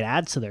 I think it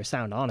adds to their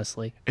sound,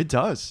 honestly. It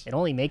does. It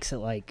only makes it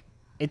like...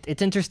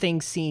 It's interesting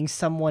seeing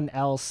someone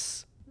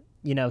else,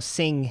 you know,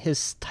 sing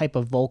his type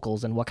of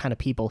vocals and what kind of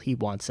people he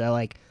wants. So,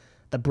 like,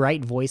 the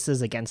bright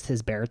voices against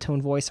his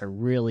baritone voice are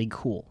really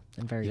cool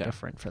and very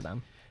different for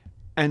them.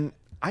 And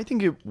I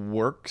think it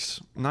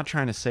works. I'm not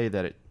trying to say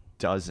that it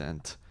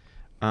doesn't.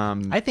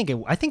 I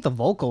think the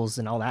vocals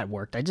and all that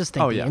worked. I just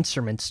think the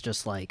instruments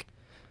just, like,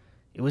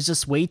 it was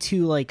just way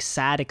too, like,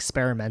 sad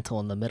experimental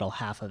in the middle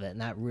half of it,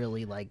 and that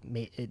really, like,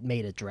 made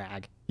it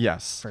drag.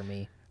 Yes. For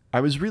me. I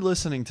was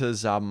re-listening to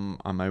this album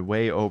on my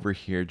way over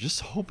here,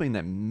 just hoping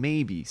that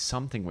maybe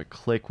something would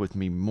click with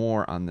me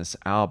more on this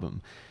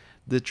album.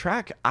 The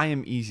track I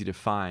Am Easy to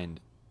Find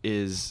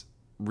is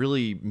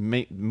really...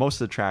 most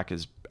of the track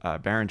is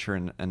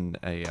Berenger and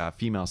a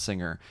female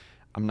singer.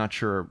 I'm not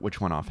sure which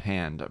one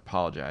offhand. I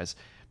apologize.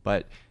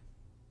 But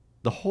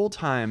the whole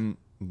time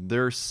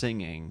they're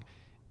singing,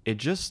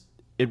 it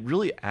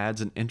really adds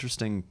an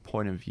interesting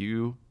point of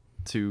view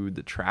to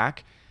the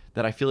track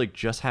that I feel like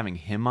just having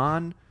him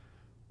on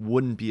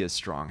wouldn't be as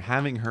strong.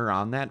 Having her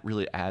on that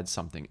really adds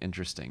something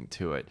interesting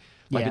to it.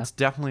 Like, it's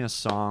definitely a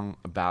song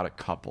about a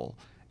couple,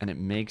 and it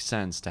makes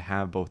sense to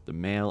have both the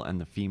male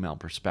and the female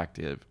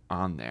perspective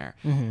on there.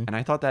 Mm-hmm. And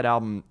I thought that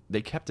album,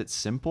 they kept it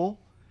simple,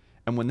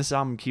 and when this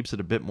album keeps it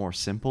a bit more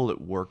simple, it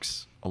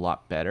works a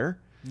lot better.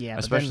 Yeah,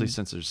 especially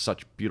since there's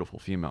such beautiful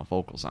female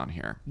vocals on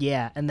here.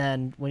 Yeah, and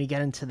then when you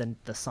get into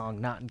the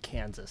song "Not in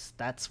Kansas,"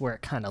 that's where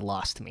it kind of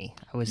lost me.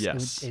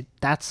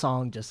 That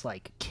song just,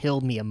 like,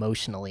 killed me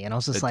emotionally, and I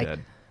was just like,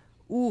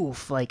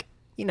 oof. Like,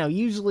 you know,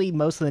 usually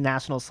most of the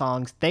National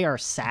songs, they are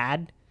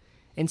sad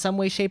in some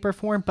way, shape, or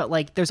form, but,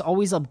 like, there's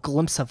always a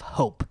glimpse of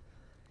hope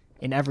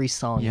in every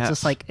song. Yes. It's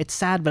just like, it's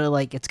sad, but,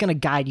 like, it's gonna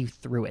guide you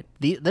through it.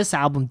 This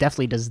album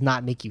definitely does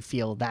not make you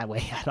feel that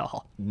way at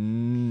all.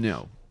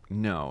 No.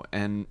 no.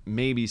 And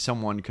maybe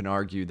someone could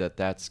argue that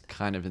that's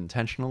kind of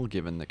intentional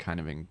given the kind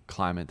of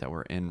climate that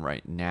we're in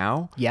right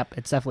now. Yep,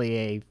 it's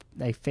definitely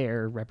a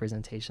fair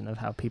representation of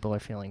how people are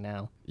feeling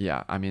now.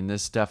 Yeah, I mean,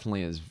 this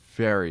definitely is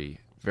very,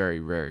 very,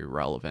 very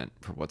relevant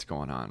for what's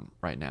going on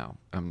right now.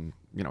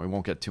 We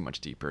won't get too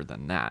much deeper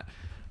than that.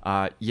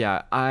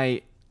 Yeah,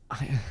 I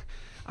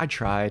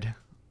tried.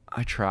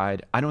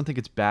 I don't think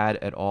it's bad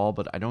at all,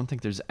 but I don't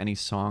think there's any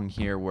song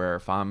here where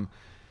if I'm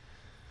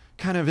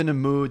kind of in a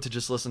mood to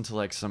just listen to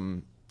like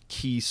some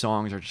key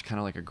songs or just kind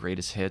of like a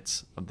greatest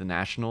hits of the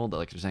National, that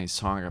like there's any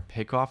song I could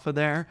pick off of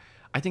there.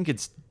 I think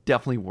it's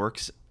definitely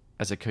works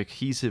as a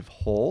cohesive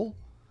whole.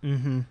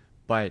 Mm-hmm.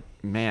 But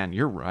man,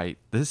 you're right.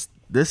 This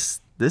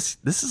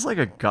is like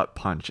a gut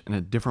punch in a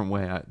different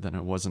way than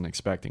I wasn't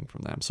expecting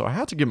from them. So I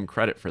have to give them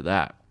credit for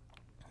that.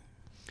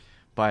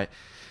 But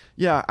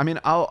yeah, I mean,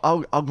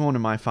 I'll go into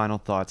my final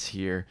thoughts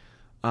here.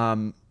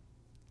 I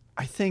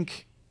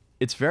think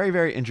it's very,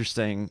 very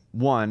interesting,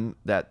 one,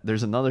 that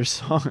there's another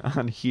song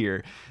on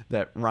here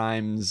that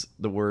rhymes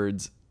the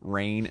words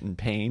rain and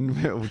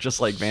pain,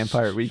 just like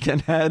Vampire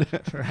Weekend had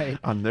Right.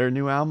 on their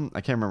new album.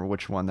 I can't remember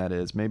which one that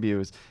is. Maybe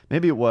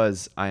it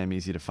was I Am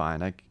Easy to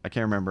Find. I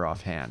can't remember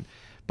offhand.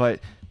 But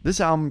this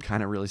album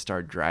kind of really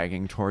started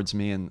dragging towards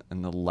me in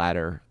the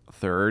latter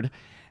third.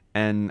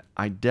 And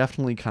I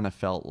definitely kind of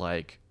felt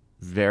like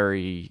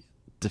very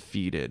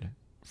defeated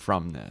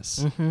from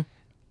this. Mm-hmm.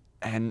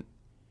 And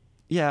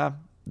yeah,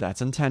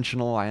 that's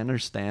intentional. I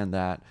understand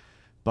that.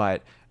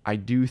 But I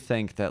do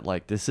think that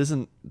like this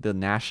isn't the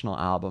National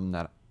album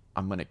that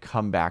I'm going to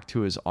come back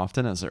to as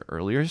often as the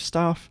earlier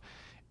stuff.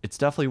 It's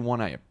definitely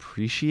one I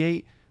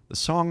appreciate. The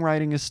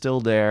songwriting is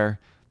still there.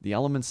 The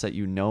elements that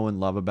you know and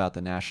love about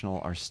the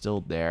National are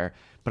still there.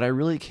 But I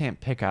really can't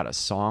pick out a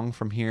song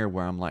from here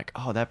where I'm like,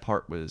 oh, that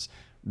part was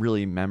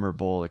really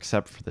memorable,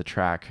 except for the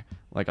track,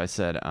 like I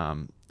said,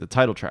 the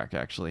title track,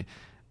 actually.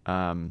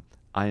 I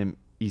Am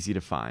Easy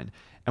to Find.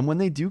 And when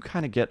they do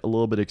kind of get a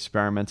little bit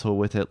experimental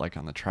with it, like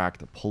on the track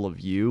The Pull of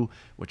You,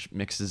 which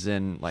mixes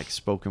in like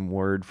spoken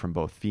word from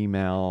both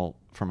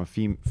from a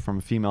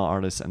female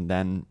artist and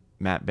then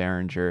Matt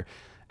Berringer,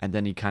 and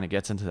then he kind of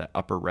gets into that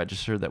upper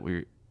register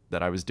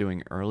that I was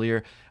doing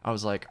earlier, I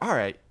was like, all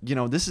right,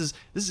 this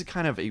is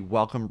kind of a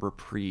welcome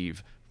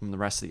reprieve from the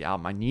rest of the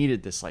album. I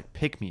needed this like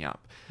pick me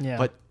up. Yeah.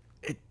 But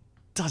it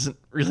doesn't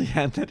really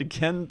have that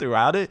again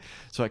throughout it.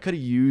 So I could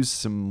have used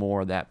some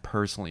more of that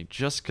personally,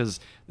 just because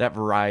that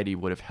variety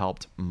would have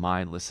helped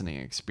my listening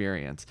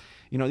experience.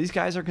 These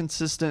guys are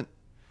consistent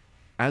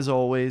as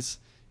always.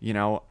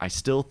 I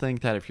still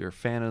think that if you're a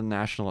fan of the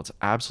National, it's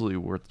absolutely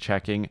worth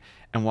checking.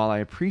 And while I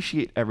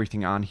appreciate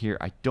everything on here,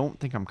 I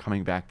don't think I'm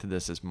coming back to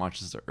this as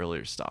much as the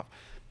earlier stuff.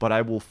 But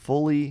I will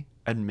fully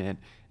admit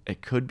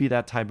it could be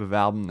that type of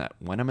album that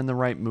when I'm in the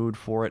right mood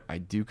for it, I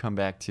do come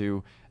back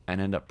to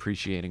and end up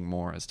appreciating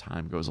more as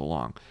time goes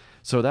along.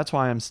 So that's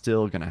why I'm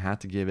still going to have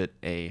to give it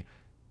a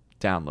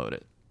download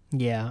it.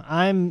 Yeah,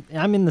 I'm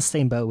in the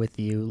same boat with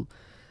you.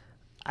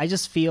 I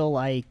just feel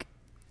like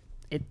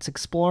it's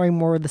exploring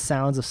more of the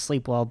sounds of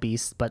Sleep Well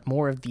Beast, but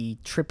more of the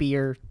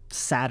trippier,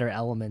 sadder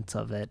elements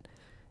of it.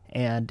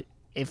 And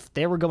if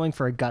they were going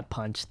for a gut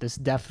punch, this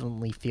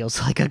definitely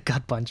feels like a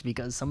gut punch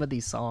because some of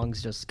these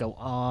songs just go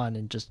on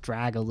and just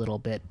drag a little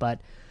bit. But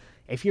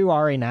if you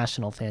are a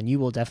National fan, you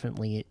will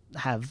definitely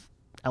have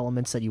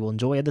elements that you will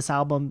enjoy of this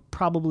album.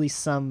 Probably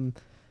some,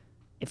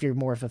 if you're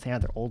more of a fan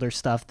of their older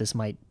stuff, this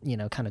might,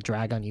 kind of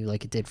drag on you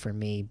like it did for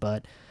me.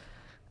 But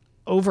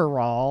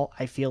overall,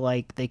 I feel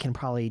like they can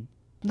probably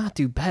not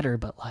do better,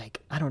 but like,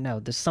 I don't know.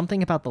 There's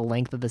something about the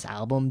length of this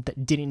album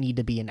that didn't need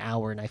to be an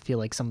hour, and I feel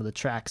like some of the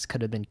tracks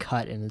could have been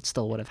cut and it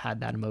still would have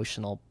had that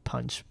emotional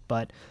punch.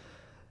 But,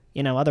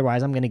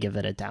 otherwise I'm going to give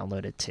it a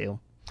download it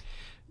too.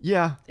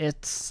 Yeah.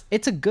 It's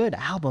a good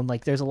album.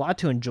 Like, there's a lot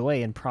to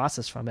enjoy and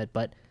process from it,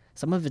 but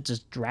some of it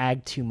just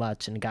dragged too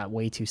much and got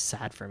way too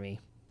sad for me.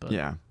 But,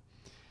 yeah.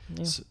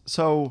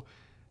 So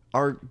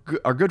our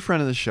good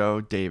friend of the show,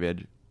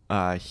 David,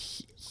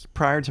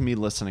 prior to me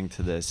listening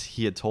to this,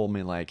 he had told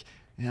me like,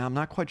 I'm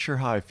not quite sure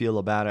how I feel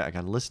about it. I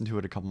got to listen to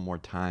it a couple more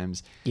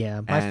times.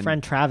 Yeah, my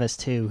friend Travis,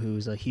 too,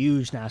 who's a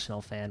huge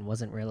National fan,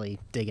 wasn't really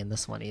digging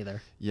this one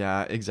either.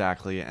 Yeah,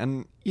 exactly.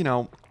 And,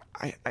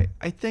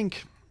 I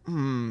think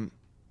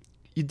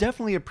you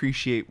definitely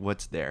appreciate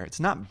what's there. It's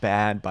not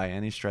bad by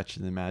any stretch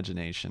of the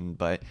imagination,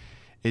 but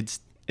it's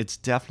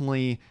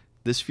definitely,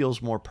 this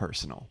feels more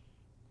personal.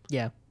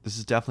 Yeah. This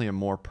is definitely a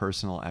more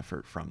personal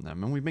effort from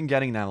them. And we've been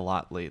getting that a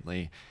lot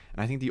lately.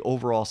 And I think the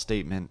overall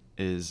statement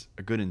is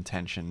a good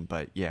intention,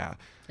 but yeah.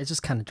 It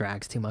just kind of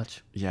drags too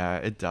much. Yeah,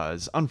 it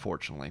does,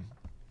 unfortunately.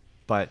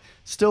 But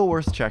still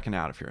worth checking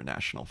out if you're a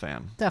National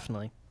fan.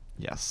 Definitely.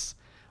 Yes.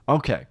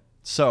 Okay,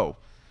 so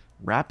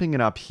wrapping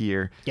it up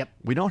here. Yep.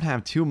 We don't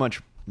have too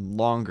much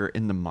longer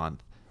in the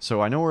month.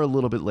 So I know we're a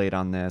little bit late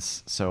on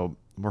this. So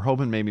we're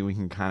hoping maybe we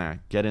can kind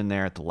of get in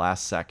there at the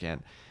last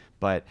second.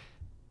 But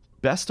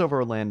Best of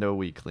Orlando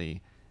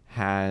Weekly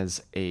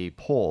has a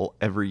poll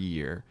every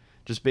year,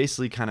 just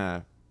basically kind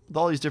of with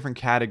all these different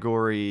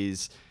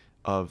categories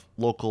of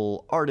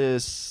local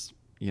artists,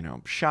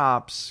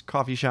 shops,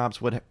 coffee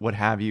shops, what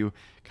have you,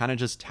 kind of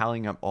just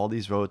tallying up all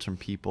these votes from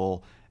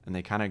people, and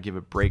they kind of give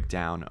a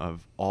breakdown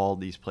of all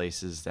these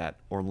places that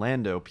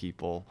Orlando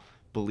people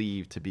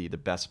believe to be the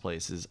best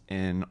places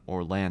in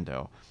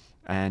Orlando.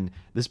 And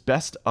this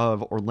Best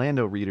of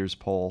Orlando Readers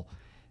poll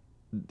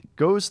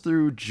goes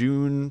through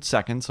June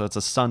 2nd, so it's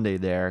a Sunday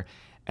there,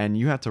 and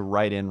you have to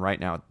write in right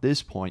now at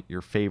this point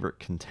your favorite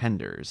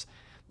contenders.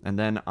 And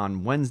then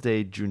on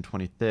Wednesday, June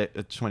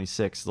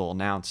 26th, they'll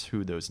announce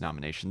who those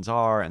nominations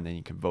are, and then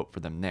you can vote for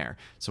them there.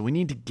 So we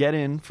need to get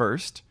in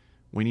first.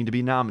 We need to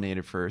be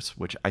nominated first,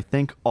 which I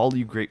think all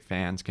you great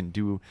fans can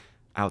do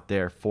out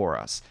there for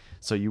us.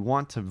 So you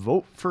want to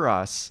vote for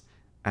us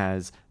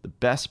as the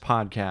best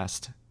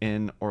podcast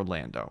in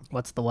Orlando.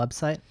 What's the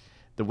website?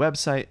 The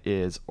website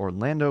is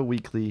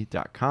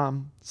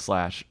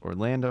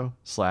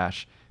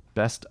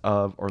orlandoweekly.com/Orlando/Best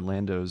of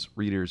Orlando's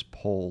Readers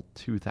Poll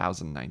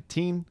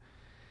 2019.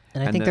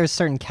 And I think there's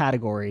certain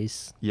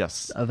categories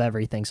yes, of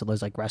everything. So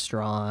there's like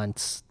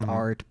restaurants,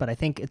 art, but I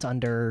think it's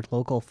under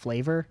local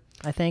flavor,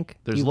 I think.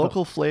 There's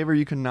local flavor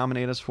you can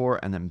nominate us for,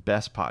 and then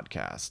best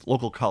podcast.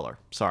 Local color,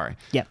 sorry.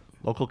 Yep.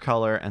 Local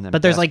color, and then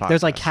but there's best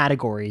there's podcast.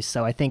 categories.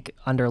 So I think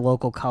under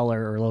local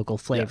color or local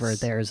flavor, Yes.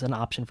 there's an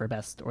option for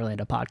best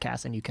Orlando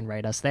podcast, and you can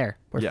write us there.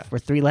 We're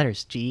 3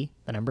 letters, G,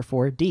 the number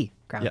 4, D,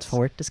 grounds Yes.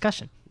 for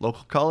discussion.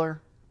 Local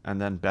color,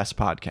 and then best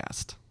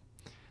podcast.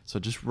 So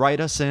just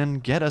write us in,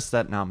 get us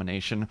that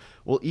nomination.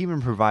 We'll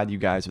even provide you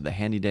guys with a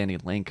handy dandy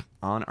link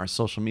on our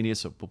social media.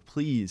 So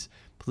please,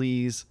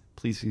 please,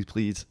 please, please,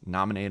 please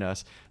nominate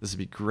us. This would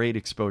be great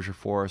exposure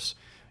for us.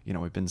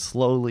 We've been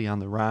slowly on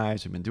the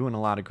rise. We've been doing a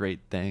lot of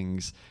great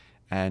things,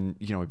 and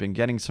we've been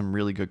getting some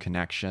really good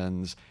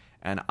connections.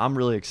 And I'm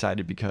really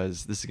excited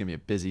because this is gonna be a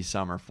busy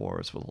summer for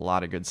us with a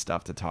lot of good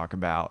stuff to talk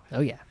about.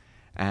 Oh, yeah.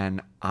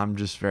 And I'm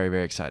just very,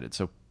 very excited.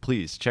 So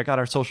please check out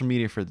our social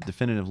media for the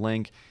definitive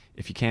link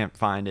if you can't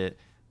find it.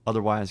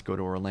 Otherwise, go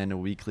to Orlando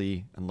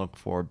Weekly and look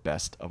for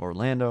Best of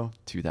Orlando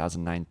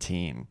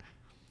 2019.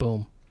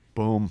 Boom.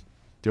 Boom.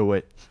 Do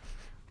it.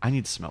 I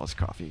need to smell this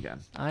coffee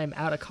again. I'm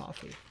out of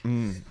coffee.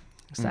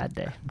 Sad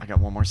day. I got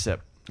one more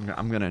sip.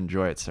 I'm going to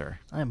enjoy it, sir.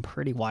 I'm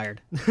pretty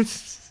wired.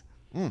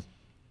 You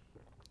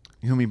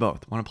and me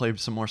both. Want to play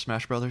some more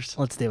Smash Brothers?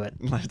 Let's do it.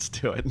 Let's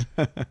do it.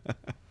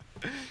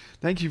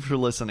 Thank you for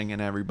listening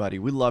in, everybody.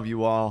 We love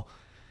you all.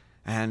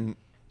 And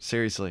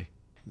seriously,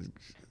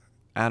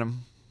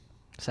 Adam,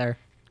 Sir,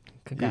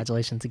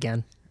 congratulations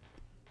again.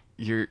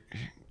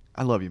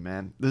 I love you,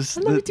 man. I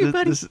love you too,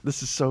 buddy.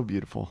 This is so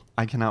beautiful.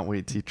 I cannot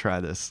wait to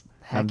try this.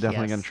 I'm Heck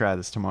definitely yes. going to try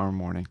this tomorrow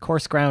morning.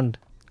 Coarse ground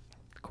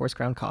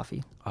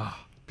coffee.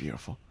 Oh,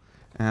 beautiful.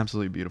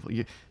 Absolutely beautiful.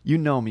 You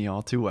know me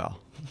all too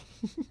well.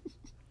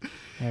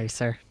 Hey,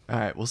 sir. All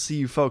right, we'll see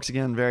you folks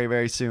again very,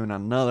 very soon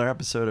on another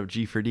episode of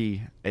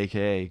G4D,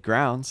 aka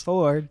Grounds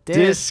For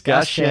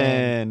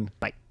discussion.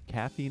 Bye.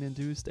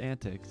 Caffeine-induced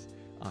antics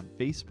on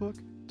Facebook,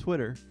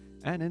 Twitter,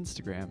 and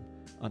Instagram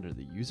under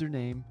the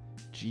username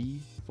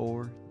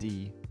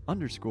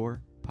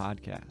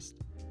G4D_podcast.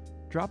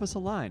 Drop us a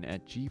line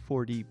at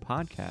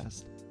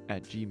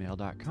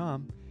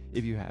g4dpodcast@gmail.com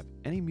if you have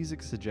any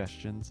music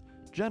suggestions,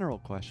 general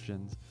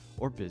questions,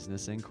 or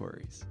business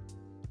inquiries.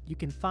 You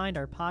can find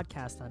our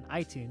podcast on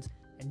iTunes,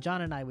 and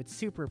John and I would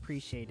super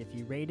appreciate if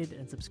you rated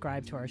and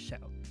subscribed to our show.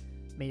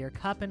 May your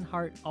cup and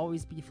heart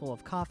always be full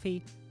of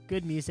coffee,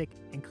 good music,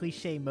 and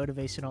cliche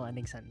motivational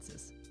ending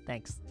sentences.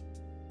 Thanks.